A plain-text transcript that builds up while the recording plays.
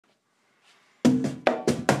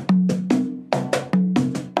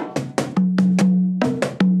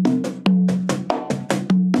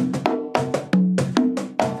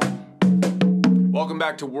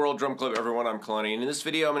back to World Drum Club, everyone. I'm Kalani, and in this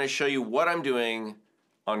video I'm going to show you what I'm doing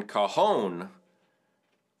on cajon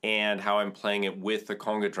and how I'm playing it with the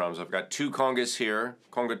conga drums. I've got two congas here,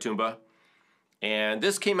 conga tumba, and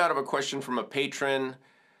this came out of a question from a patron.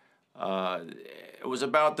 It was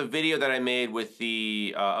about the video that I made with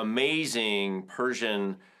the amazing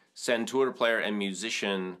Persian santur player and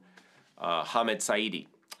musician Hamid Saidi,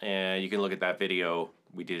 and you can look at that video.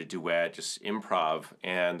 We did a duet, just improv,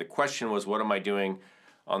 and the question was, what am I doing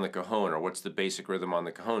on the cajon, or what's the basic rhythm on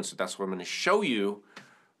the cajon? So that's what I'm going to show you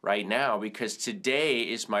right now, because today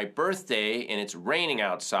is my birthday and it's raining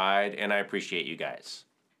outside, and I appreciate you guys.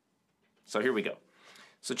 So here we go.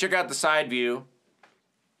 So check out the side view,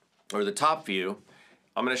 or the top view.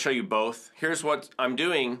 I'm going to show you both. Here's what I'm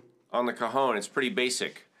doing on the cajon. It's pretty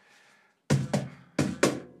basic.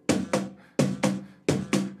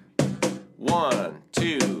 1,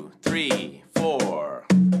 2, 3, 4.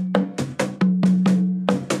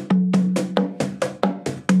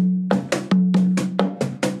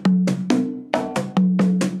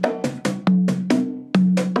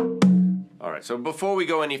 All right, so before we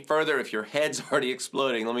go any further, if your head's already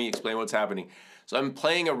exploding, let me explain what's happening. So I'm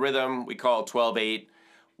playing a rhythm we call 12-8,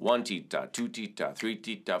 1 tita, 2 tita, 3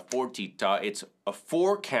 tita, 4 tita. It's a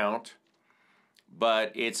 4 count,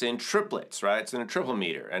 but it's in triplets, right? It's in a triple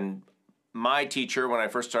meter. And my teacher, when I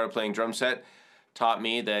first started playing drum set, taught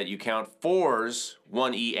me that you count 4s,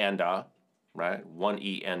 1 E and a, right? 1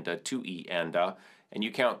 E and a, 2 E and a, and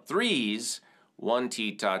you count 3s, 1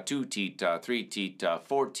 tita, 2 tita, 3 tita,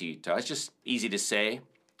 4 tita. It's just easy to say,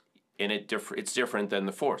 and it's different than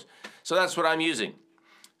the 4s. So that's what I'm using.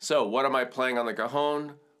 So what am I playing on the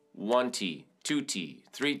cajon? 1 T, 2 T,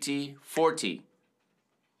 3 T, 4 T.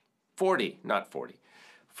 40, not 40.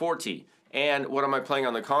 4 T. And what am I playing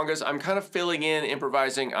on the congas? I'm kind of filling in,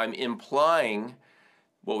 improvising. I'm implying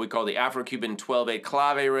what we call the Afro-Cuban 12-8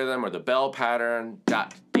 clave rhythm, or the bell pattern.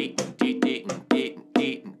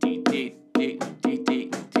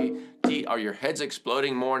 Are your heads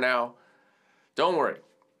exploding more now? Don't worry.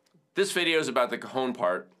 This video is about the cajon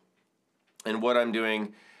part and what I'm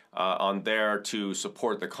doing on there to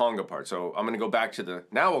support the conga part. So I'm going to go back to the,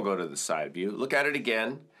 now we'll go to the side view. Look at it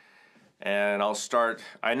again. And I'll start.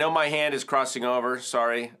 I know my hand is crossing over.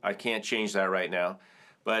 Sorry, I can't change that right now.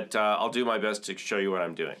 But I'll do my best to show you what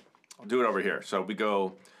I'm doing. I'll do it over here. So we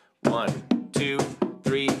go 1, 2,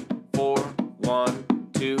 3, 4, 1,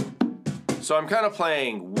 2. So I'm kind of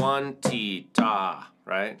playing 1 T-ta,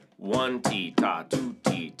 right? 1 T-ta, 2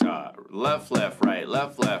 T-ta. Left, left, right,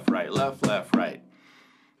 left, left, right, left, left, right.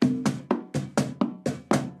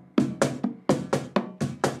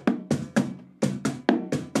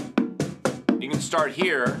 Start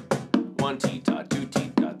here, 1 tita, 2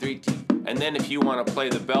 tita, 3 tita, and then if you want to play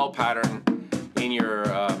the bell pattern in your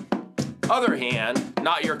other hand,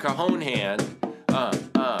 not your cajon hand,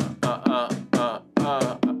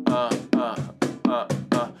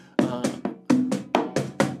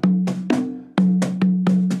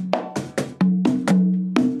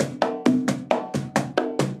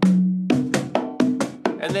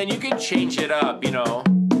 and then you can change it up, you know.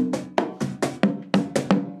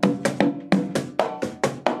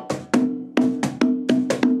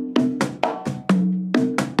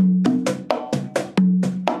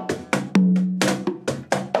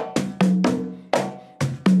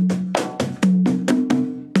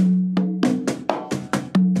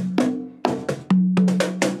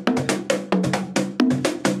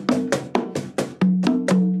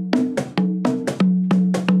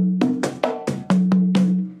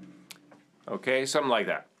 Okay, something like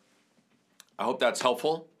that. I hope that's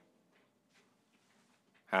helpful.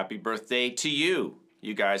 Happy birthday to you,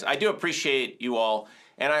 you guys. I do appreciate you all,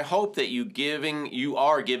 and I hope that you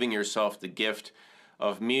are giving yourself the gift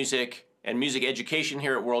of music and music education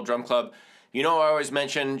here at World Drum Club. You know, I always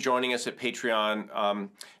mention joining us at Patreon,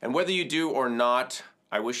 and whether you do or not,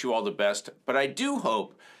 I wish you all the best. But I do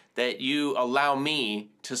hope that you allow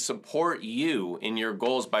me to support you in your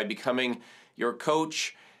goals by becoming your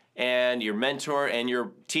coach and your mentor and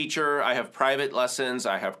your teacher. I have private lessons,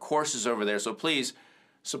 I have courses over there, so please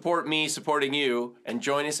support me supporting you, and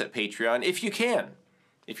join us at Patreon if you can,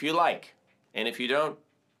 if you like. And if you don't,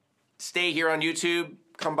 stay here on YouTube,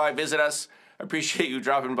 come by, visit us. I appreciate you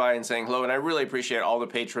dropping by and saying hello, and I really appreciate all the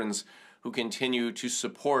patrons who continue to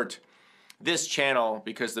support this channel,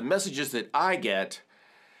 because the messages that I get,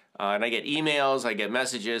 and I get emails, I get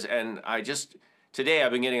messages, and today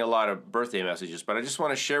I've been getting a lot of birthday messages, but I just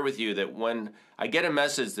want to share with you that when I get a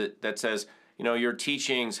message that says, you know, your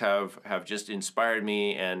teachings have just inspired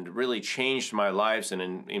me and really changed my lives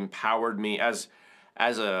and empowered me as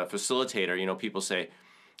a facilitator. You know, people say,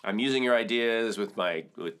 I'm using your ideas with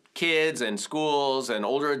kids and schools and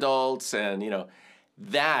older adults, and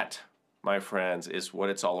that, my friends, is what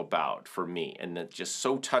it's all about for me, and it's just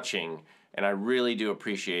so touching, and I really do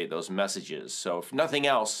appreciate those messages. So if nothing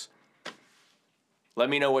else, let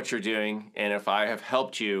me know what you're doing, and if I have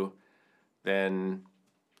helped you, then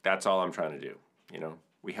that's all I'm trying to do.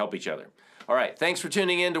 We help each other. All right, thanks for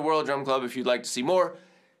tuning in to World Drum Club. If you'd like to see more,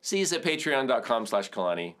 see us at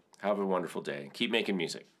patreon.com/Kalani. Have a wonderful day. Keep making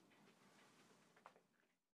music.